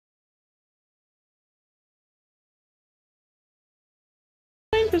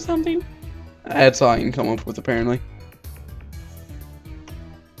or something? That's all I can come up with, apparently.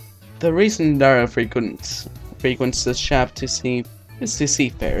 The reason Dara frequents this shop is to see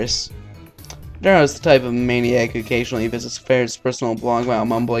Faris. Dara is the type of maniac who occasionally visits Faris' personal blog while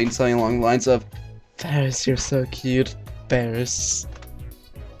mumbling something along the lines of, "Faris, you're so cute, Faris."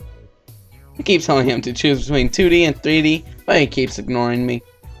 I keep telling him to choose between 2D and 3D, but he keeps ignoring me.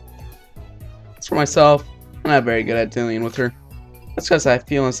 As for myself, I'm not very good at dealing with her. That's because I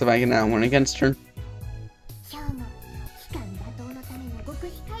feel as if I can outrun against her.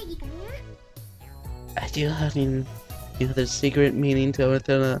 I do having the secret meaning to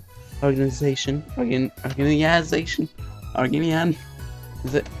overthrow the organization. Organization?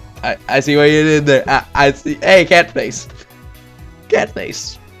 Is it? I see what you did there. I see. Hey, cat face. Cat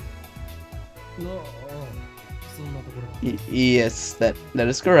face. Yes, that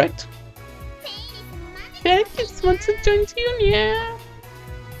is correct. I just want to join you, yeah.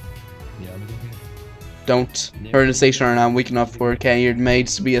 Don't. Her organization are not weak enough for cat-eared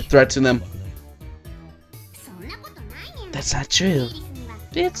maids to be a threat to them. That's not true.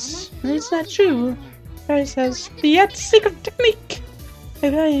 It's not true. Faris has the secret technique.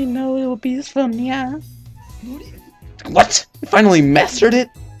 And I know it will be useful, yeah. What? You finally mastered it?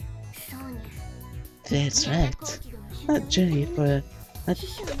 That's right. On a journey for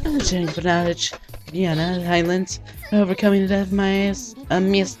knowledge. Nyan Highlands, overcoming the death of my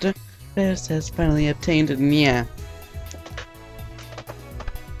master. Faris has finally obtained Nyan.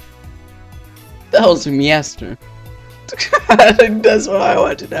 The hell's master? That's what I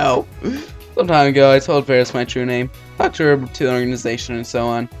want to know. Some time ago, I told Faris my true name, talked to her to the organization, and so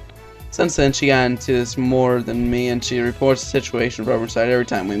on. Since then, she got into this more than me, and she reports the situation from overside every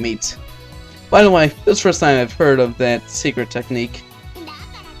time we meet. By the way, this is the first time I've heard of that secret technique.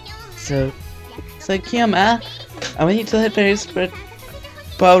 So Kiyama, I want you to let Faris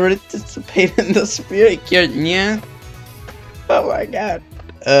already participate in the spirit cure, yeah? Oh my god.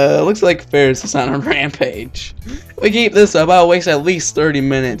 Looks like Faris is on a rampage. If we keep this up, I'll waste at least 30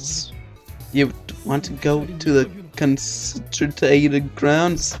 minutes. You want to go to the concentrated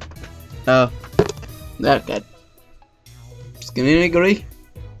grounds? Oh. Okay. Just gonna agree?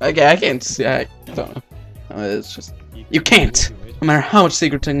 Okay, I can't see. I don't know. It's just. You can't! No matter how much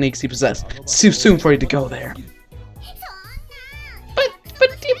secret techniques you possess, it's too soon for you to go there. But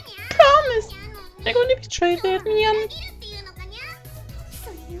you promised! I'm going to betray that, Nyan.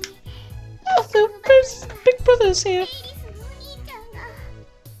 Also, there's Big Brother's here.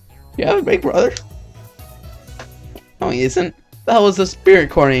 You have a big brother? No, he isn't. The hell is the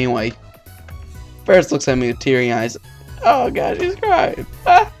spirit court anyway? Faris looks at me with teary eyes. Oh god, she's crying.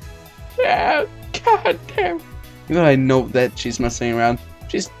 Ah, yeah, god damn. Even though I know that she's messing around,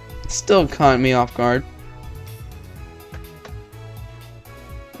 she's still caught me off guard.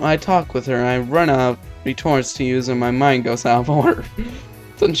 When I talk with her, I run out of retorts to use and my mind goes out of order.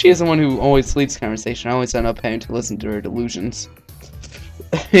 Since she is the one who always leads the conversation, I always end up having to listen to her delusions.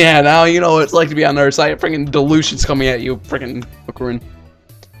 Yeah, now you know what it's like to be on the other side. Freaking delusions coming at you, freaking Okurin.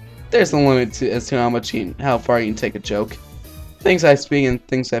 There's no limit as to how far you can take a joke. Things I speak and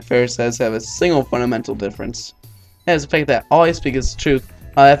things that Faris says have a single fundamental difference. That is the fact that all I speak is the truth.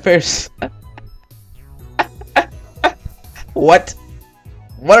 That Faris... What?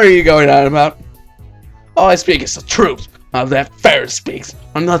 What are you going on about? All I speak is the truth. That Faris speaks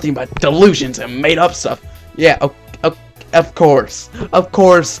on nothing but delusions and made up stuff. Yeah, of course. Of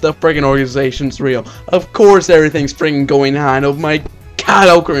course the friggin' organization's real. Of course everything's friggin' going on. Oh my god,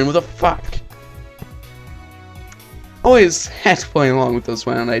 Okurin, what the fuck? Always had to play along with those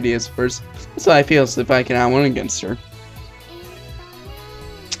wild ideas first. That's how I feel as if I can outrun against her.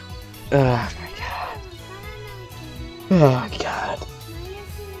 Oh my god. Oh god.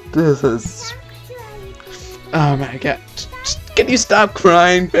 This is... Oh my god. Can you stop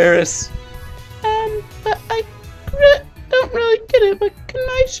crying, Faris? But I don't really get it, but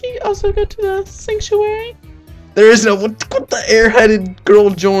can she also go to the sanctuary? There is no... What the airheaded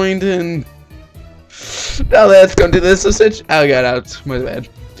girl joined and... Now let's come to this situation. Oh god, out. My bad.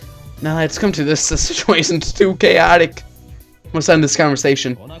 Now let's come to this. The situation's too chaotic. Must end this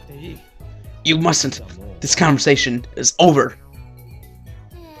conversation. You mustn't. This conversation is over.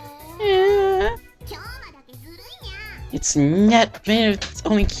 Yeah. It's not fair. It's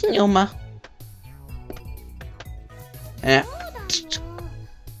only Kiyoma. Yeah.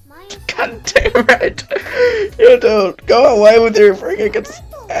 God damn it. You don't. Go away with your freaking...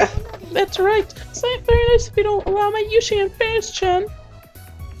 That's right. It's not very nice if you don't allow my Yushi and Faris-chan.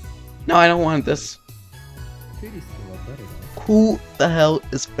 No, I don't want this. Who the hell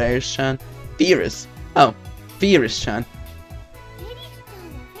is Faris-chan? Faris. Oh, Faris-chan.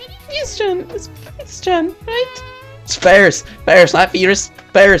 Faris-chan. It's Faris-chan, right? It's Faris. Faris, not Faris.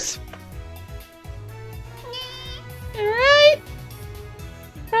 Faris. Right.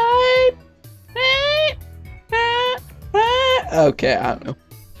 Right. Right. Okay, I don't know.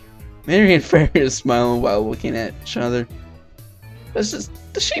 Mary and Faris smiling while looking at each other. Does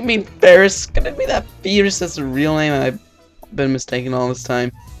she mean Faris? Could it be that Faris that's the real name I've been mistaken all this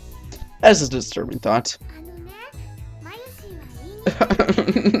time? That's a disturbing thought.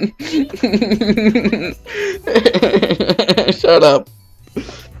 Shut up.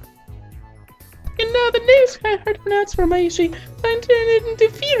 You know, the name's kind of hard to pronounce for Mayushi. I turned it into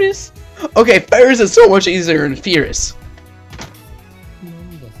Faris. Okay, Faris is so much easier than Faris.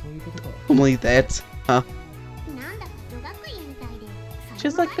 Only that, huh?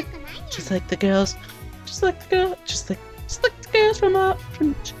 Just like the girls, just like the girls from our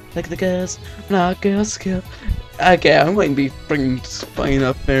girls school. Okay, I'm going to be playing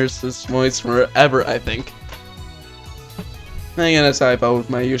up Faris' voice forever, I think. I'm gonna typo with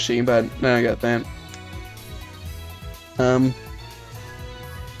my Yoshi, but now I got that.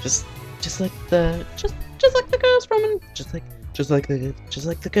 Just like the girls from just like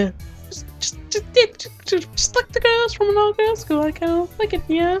the girls from an all girls school. I kind of like it,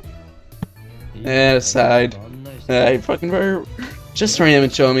 yeah. And aside, I fucking better just hurry up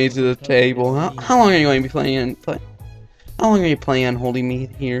and show me to the table. How long are you going to be playing? How long are you planning on holding me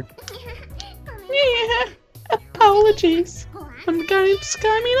here? Yeah, apologies. I'm going to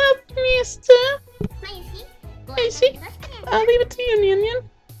sky me up, mister. Mayushi, I'll leave it to you, Nyan.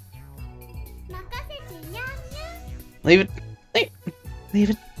 Leave it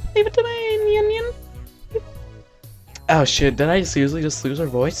to me, Nyan. Oh shit, did I seriously just lose our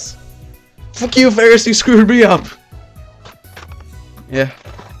voice? Fuck you, Faris, you screwed me up! Yeah.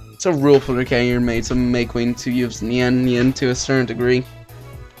 It's a rule for the carrier made to make Wing to use Nyan to a certain degree.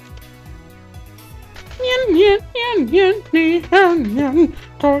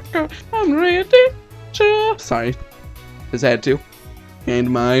 I'm ready. Sorry. Just had to. And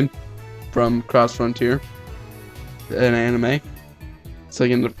mine from Cross Frontier. An anime. So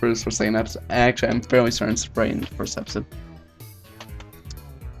again, the first or second episode. Actually, I'm fairly certain it's right in the first episode.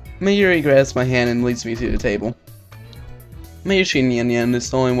 Mayuri grabs my hand and leads me to the table. Mayushi Nyan is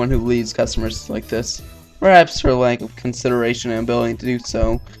the only one who leads customers like this. Perhaps her lack of consideration and ability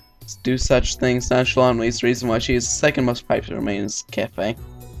to do such things nonchalantly is the reason why she is the second most popular maid in this cafe.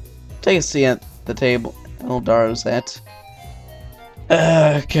 Take a seat at the table Eldaro's at.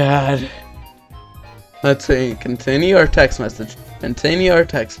 God. Let's see, continue our text message. Continue our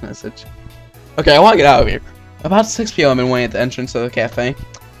text message. Okay, I want to get out of here. About 6 p.m. I've been waiting at the entrance of the cafe.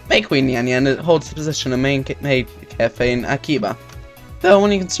 Maid Queen Nyan holds the position of maid cafe in Akihabara. Though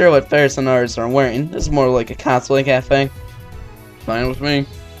when you consider what Faris and others are wearing, this is more like a cosplay cafe. Fine with me.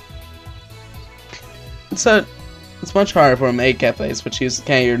 So, it's much harder for maid cafes, which use the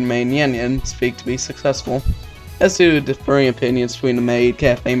catered maid Nyan speak to be successful. As to differing opinions between the maid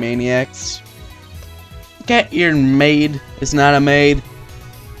cafe maniacs. Cat-eared maid is not a maid.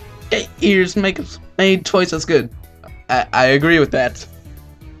 Cat ears make a maid twice as good. I agree with that.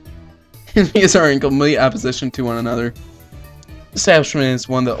 These are in complete opposition to one another. The establishment is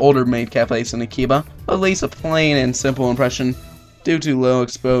one of the older maid cafes in Akihabara, but leaves a plain and simple impression due to low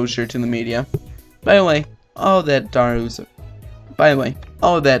exposure to the media. By the way, all that Daru's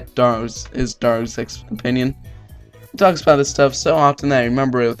is Daru's opinion. He talks about this stuff so often that I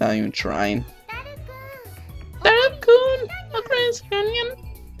remember it without even trying. Daru-kun, a friend's canyon.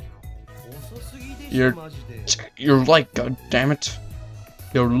 You're late, goddammit.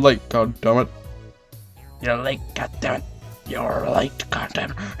 You're late, goddammit. You're late, goddammit. You're late,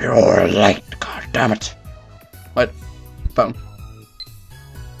 goddammit. You're late, goddammit. What? Phone.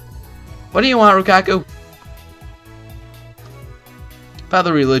 What do you want, Rukaku?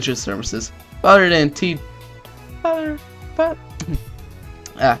 Father, religious services. Father didn't teach. Father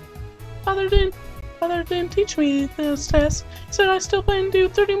didn't teach me those tests. Said I still plan to do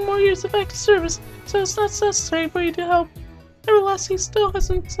 30 more years of active service, so it's not necessary for you to help. Nevertheless, he still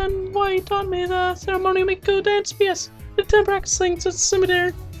hasn't said why he taught me the ceremonial Miko dance. Yes, the 10 practice things at the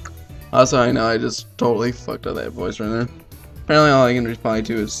cemetery. Also, I know I just totally fucked up that voice right there. Apparently, all I can reply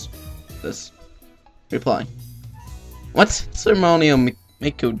to is this. Reply. What? Ceremonial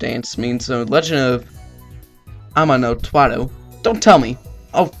Miko dance means the legend of Amano Twato. Don't tell me,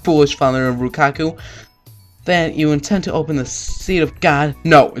 oh foolish father of Rukaku, that you intend to open the seat of God.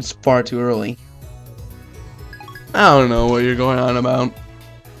 No, it's far too early. I don't know what you're going on about.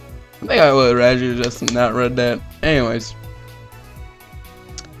 I think I would have rather just not read that. Anyways.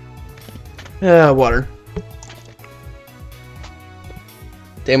 Water.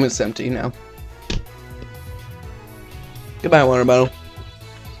 Damn, it's empty now. Goodbye, water bottle.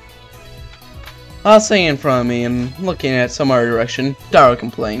 While sitting in front of me and looking at some other direction, Daro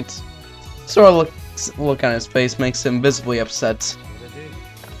complains. Sora look on his face makes him visibly upset.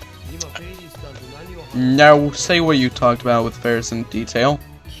 Now, say what you talked about with Faris in detail.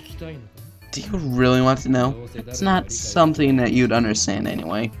 Do you really want to know? It's not something that you'd understand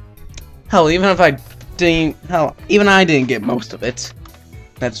anyway. Hell, even I didn't get most of it.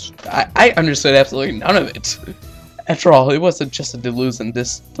 I understood absolutely none of it. After all, it wasn't just a delusion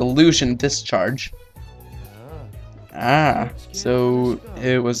discharge. Ah, so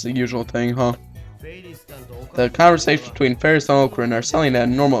it was the usual thing, huh? The conversation between Faris and Okran are something that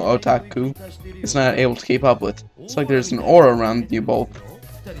a normal otaku is not able to keep up with. It's like there's an aura around you both.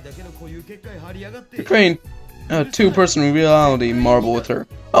 You're creating a two-person reality marble with her.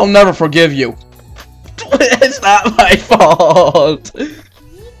 I'll never forgive you. It's not my fault.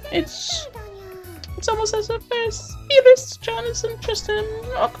 It's almost as if Faris John is interested in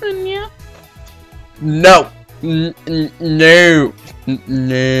Okran, yeah? No. No.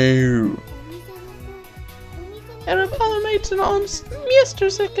 Out of all the mates and all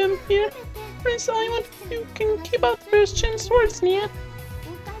miesters that come here, there's only one who can keep out Faris Chin's words, Nyan.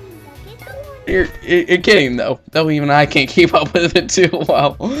 You're kidding though. Though even I can't keep up with it too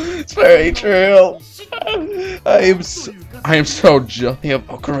well. It's very true. I am so jealous of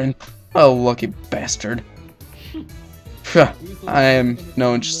Okran. Oh, lucky bastard. I am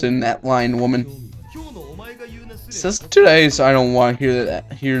no interested in that lying woman. Since today's I don't want to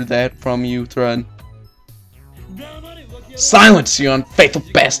hear that from you, Thread. Silence, you unfaithful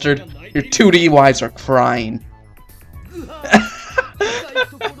bastard! Your 2D wives are crying.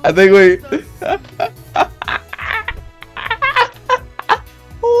 I think we...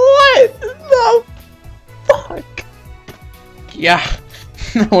 What the fuck? Yeah,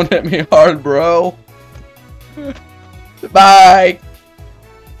 that one hit me hard, bro. Bye.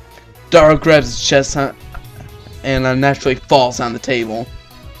 Daro grabs his chest and unnaturally falls on the table.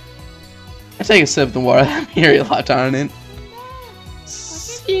 I take a sip of the water that Miri locked on it.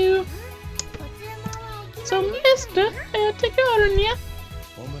 See you. So, mister, take your order, yeah?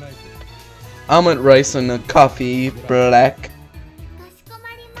 Omelet rice and a coffee black.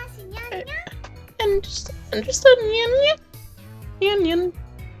 Understood, Nyan.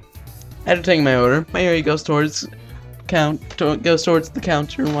 After taking my order, Mary goes towards the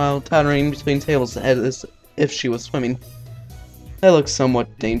counter while tottering between tables as if she was swimming. That looks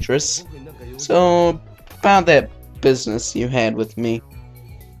somewhat dangerous. So, about that business you had with me.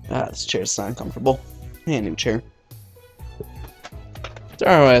 This chair's so uncomfortable. Hand him chair.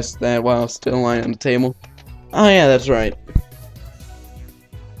 Daro asked that while still lying on the table. Oh yeah, that's right.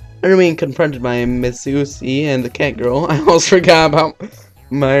 After being confronted by Miss Uzi and the cat girl, I almost forgot about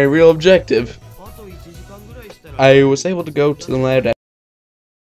my real objective. I was able to go to the lab